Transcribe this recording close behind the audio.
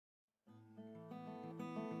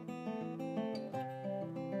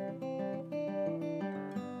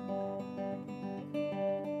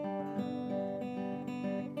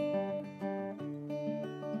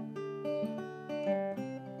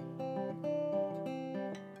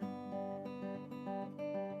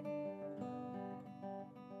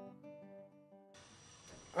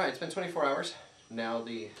Alright, it's been 24 hours. Now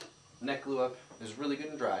the neck glue up is really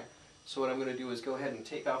good and dry. So what I'm going to do is go ahead and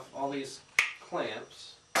take off all these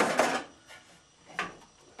clamps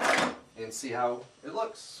and see how it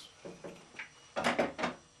looks.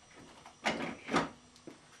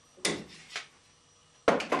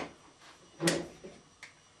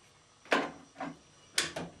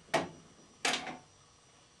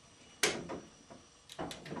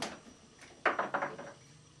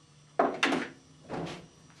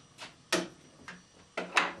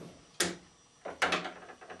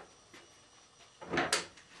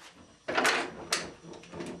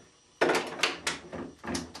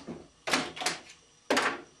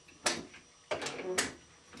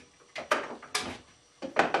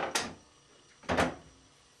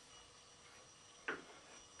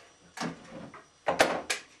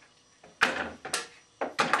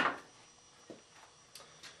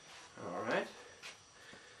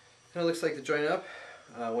 It looks like the joint up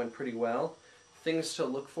went pretty well. Things to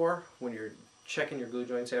look for when you're checking your glue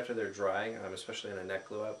joints after they're dry, especially in a neck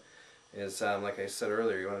glue up, is like I said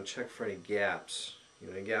earlier, you want to check for any gaps.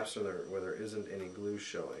 Any gaps where there isn't any glue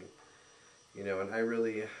showing. And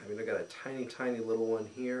I got a tiny little one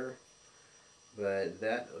here, but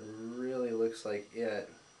that really looks like it.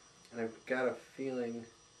 And I've got a feeling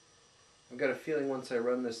once I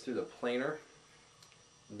run this through the planer,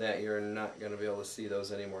 that you're not going to be able to see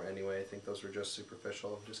those anymore anyway. I think those were just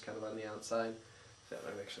superficial, just kind of on the outside.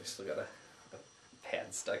 I've actually still got a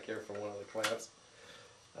pad stuck here from one of the clamps.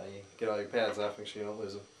 You get all your pads off, make sure you don't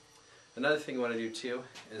lose them. Another thing you want to do too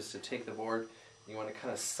is to take the board, you want to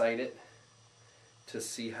kind of sight it to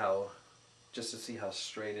see how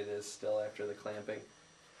straight it is still after the clamping.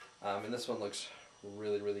 And this one looks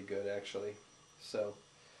really good actually. So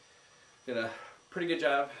did a pretty good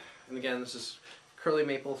job. And again, this is curly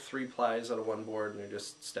maple 3 plies out of one board, and they're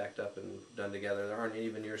just stacked up and done together. There aren't any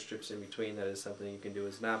veneer strips in between. That is something you can do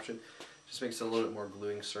as an option. Just makes it a little bit more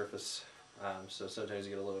gluing surface. So sometimes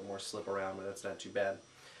you get a little bit more slip around, but that's not too bad.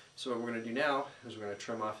 So what we're going to do now is we're going to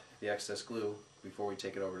trim off the excess glue before we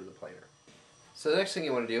take it over to the planer. So the next thing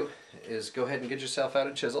you want to do is go ahead and get yourself out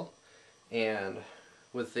a chisel, and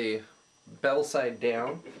with the bevel side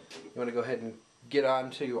down, you want to go ahead and get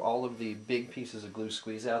onto all of the big pieces of glue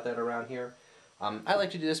squeeze out that are around here. I like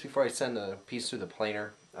to do this before I send the piece through the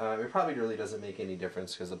planer. It probably really doesn't make any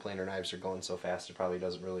difference because the planer knives are going so fast it probably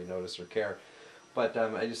doesn't really notice or care. But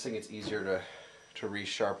I just think it's easier to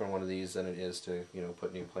resharpen one of these than it is to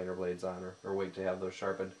put new planer blades on or wait to have those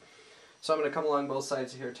sharpened. So I'm going to come along both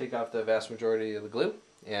sides here, take off the vast majority of the glue,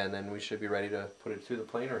 and then we should be ready to put it through the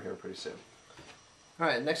planer here pretty soon.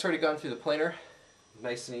 Alright, neck's already gone through the planer.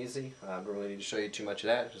 Nice and easy. Don't really need to show you too much of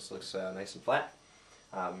that. It just looks nice and flat.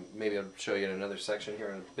 Maybe I'll show you in another section here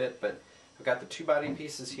in a bit, but I've got the 2 body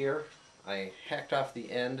pieces here. I hacked off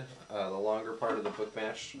the end, the longer part of the book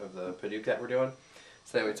match of the Padauk that we're doing,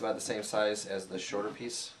 so that way it's about the same size as the shorter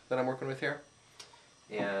piece that I'm working with here.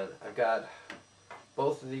 And I've got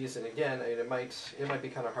both of these, and again, it might be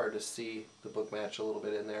kind of hard to see the book match a little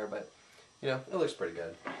bit in there, but it looks pretty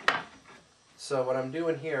good. So what I'm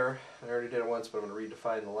doing here, I already did it once, but I'm going to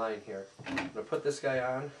redefine the line here. I'm going to put this guy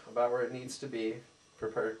on about where it needs to be for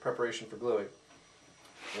preparation for gluing,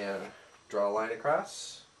 and draw a line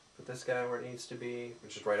across, put this guy where it needs to be,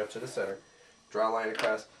 which is right up to the center, draw a line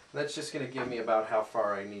across, and that's just going to give me about how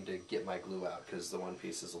far I need to get my glue out, because the one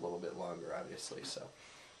piece is a little bit longer obviously, so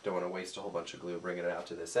don't want to waste a whole bunch of glue bringing it out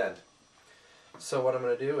to this end. So what I'm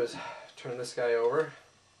going to do is turn this guy over.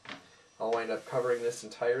 I'll wind up covering this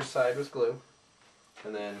entire side with glue,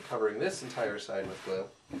 and then covering this entire side with glue,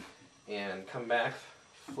 and come back,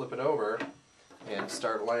 flip it over, and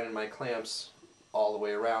start lining my clamps all the way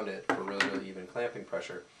around it for really even clamping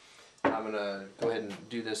pressure. I'm going to go ahead and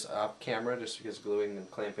do this off camera just because gluing and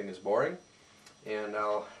clamping is boring, and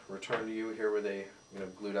I'll return to you here with a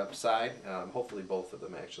glued up side, hopefully both of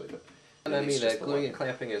them actually. But and I mean that gluing and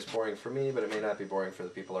clamping is boring for me, but it may not be boring for the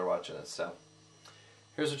people that are watching this. So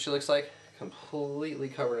here's what she looks like, completely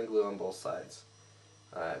covered in glue on both sides.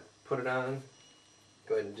 Put it on,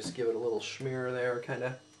 go ahead and just give it a little smear there, kind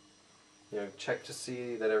of. Check to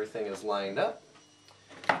see that everything is lined up.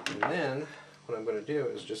 And then what I'm going to do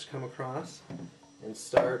is just come across and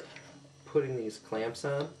start putting these clamps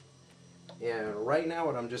on. And right now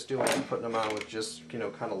what I'm just doing is putting them on with just kind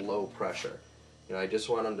of low pressure. I just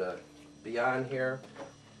want them to be on here.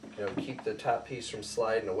 Keep the top piece from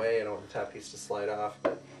sliding away. I don't want the top piece to slide off,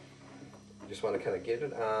 but I just want to kind of get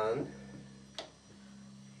it on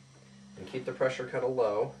and keep the pressure kind of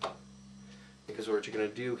low. Because what you're going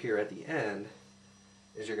to do here at the end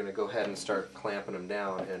is you're going to go ahead and start clamping them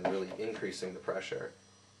down and really increasing the pressure.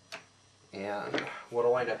 And what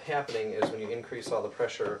will wind up happening is when you increase all the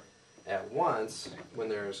pressure at once, when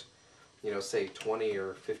there's, you know, say 20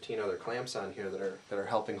 or 15 other clamps on here that are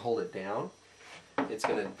helping hold it down, it's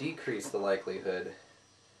going to decrease the likelihood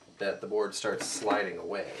that the board starts sliding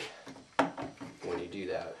away when you do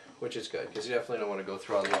that, which is good, because you definitely don't want to go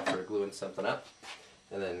through all the effort of gluing something up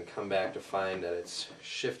and then come back to find that it's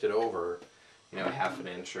shifted over, you know, half an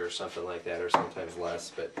inch or something like that, or sometimes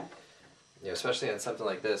less. But you know, especially on something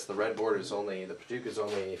like this, the red board is only, the Padauk is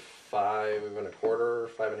only 5.25,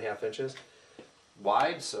 5.5 inches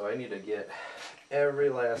wide, so I need to get every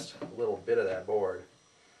last little bit of that board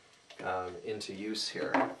into use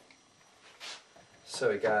here. So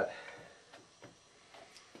we got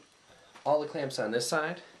all the clamps on this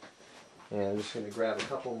side, and I'm just going to grab a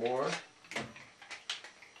couple more.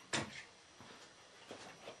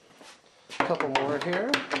 A couple more here,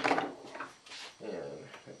 and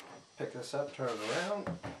pick this up, turn it around.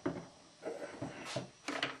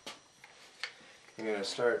 I'm going to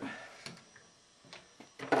start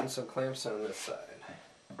putting some clamps on this side.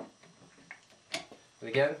 And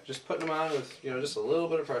again, just putting them on with, you know, just a little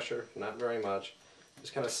bit of pressure, not very much.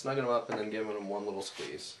 Just kind of snugging them up and then giving them one little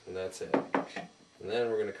squeeze, and that's it. And then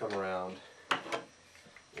we're going to come around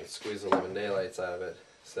and squeeze the lemon daylights out of it,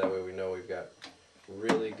 so that way we know we've got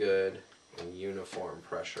really good and uniform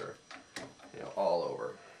pressure, you know, all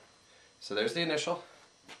over. So there's the initial,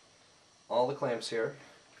 all the clamps here.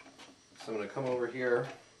 So I'm going to come over here,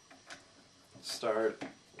 start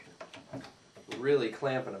really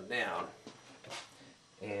clamping them down,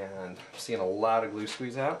 and I'm seeing a lot of glue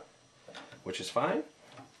squeeze out, which is fine.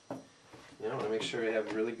 You know, I want to make sure we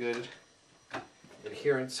have really good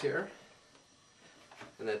adherence here,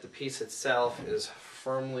 and that the piece itself is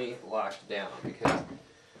firmly locked down, because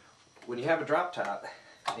when you have a drop top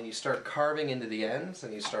and you start carving into the ends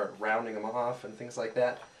and you start rounding them off and things like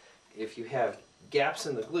that, if you have gaps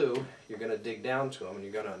in the glue, you're going to dig down to them and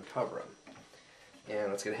you're going to uncover them.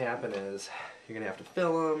 And what's going to happen is you're going to have to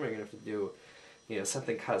fill them, you're going to have to do, you know,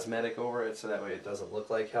 something cosmetic over it so that way it doesn't look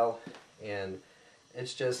like hell. And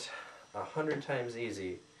it's just 100 times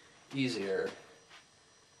easier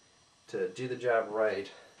to do the job right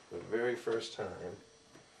the very first time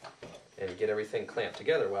and get everything clamped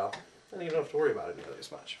together well, and you don't have to worry about it nearly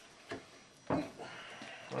as much.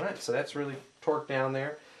 Alright, so that's really torqued down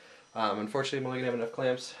there. Unfortunately, I'm only going to have enough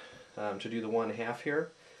clamps to do the one half here,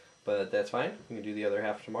 but that's fine. We can do the other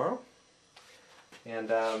half tomorrow.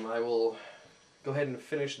 And I will go ahead and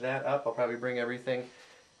finish that up. I'll probably bring everything,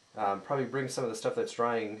 probably bring some of the stuff that's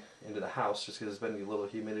drying into the house, just because there's been a little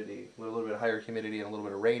humidity, a little bit higher humidity and a little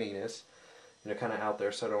bit of raininess, you know, kind of out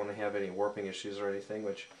there, so I don't want to have any warping issues or anything,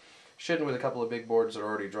 which shouldn't with a couple of big boards that are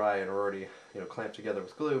already dry and are already, you know, clamped together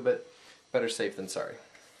with glue, but better safe than sorry.